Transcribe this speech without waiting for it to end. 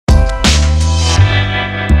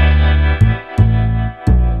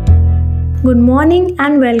Good morning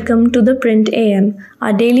and welcome to the Print AM,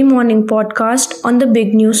 our daily morning podcast on the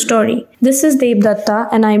big news story. This is Devdatta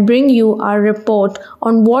and I bring you our report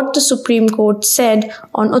on what the Supreme Court said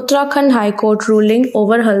on Uttarakhand High Court ruling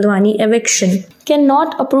over Haldwani eviction.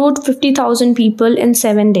 Cannot uproot 50,000 people in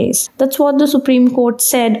 7 days. That's what the Supreme Court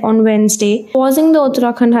said on Wednesday, pausing the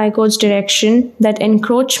Uttarakhand High Court's direction that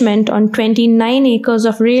encroachment on 29 acres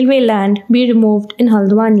of railway land be removed in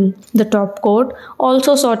Haldwani. The top court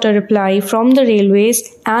also sought a reply from the railways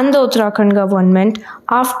and the Uttarakhand government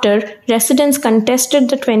after residents contested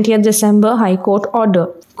the 20th December High Court order.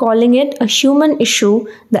 Calling it a human issue,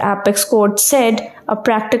 the apex court said a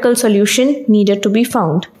practical solution needed to be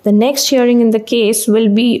found. The next hearing in the case will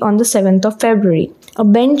be on the 7th of February. A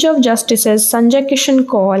bench of Justices Sanjay Kishan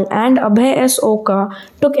Kaul and Abhay S. Oka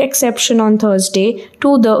took exception on Thursday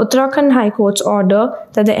to the Uttarakhand High Court's order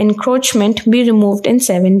that the encroachment be removed in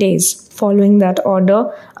 7 days. Following that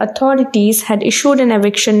order, authorities had issued an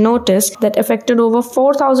eviction notice that affected over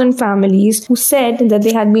 4,000 families who said that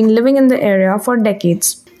they had been living in the area for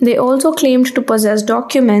decades. They also claimed to possess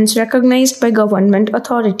documents recognized by government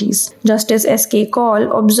authorities. Justice S.K.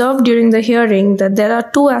 Kaul observed during the hearing that there are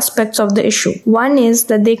two aspects of the issue. One is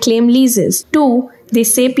that they claim leases. Two, they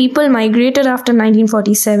say people migrated after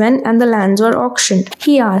 1947 and the lands were auctioned.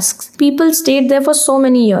 He asks, people stayed there for so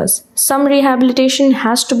many years. Some rehabilitation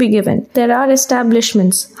has to be given. There are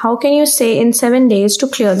establishments. How can you say in 7 days to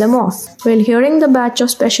clear them off? While hearing the batch of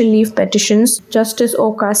special leave petitions, Justice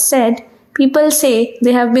Oka said, people say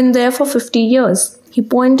they have been there for 50 years. He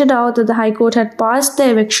pointed out that the High Court had passed the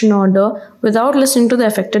eviction order without listening to the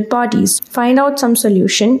affected parties. Find out some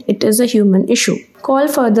solution. It is a human issue. Kaul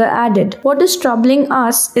further added, what is troubling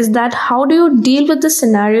us is that how do you deal with the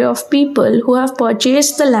scenario of people who have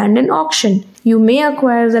purchased the land in auction? You may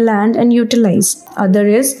acquire the land and utilize. Other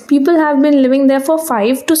is, people have been living there for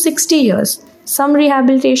 5 to 60 years. Some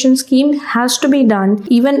rehabilitation scheme has to be done,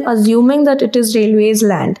 even assuming that it is railway's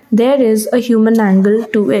land. There is a human angle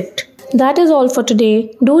to it. That is all for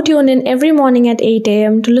today. Do tune in every morning at 8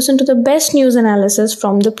 a.m. to listen to the best news analysis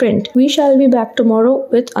from the print. We shall be back tomorrow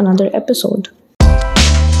with another episode.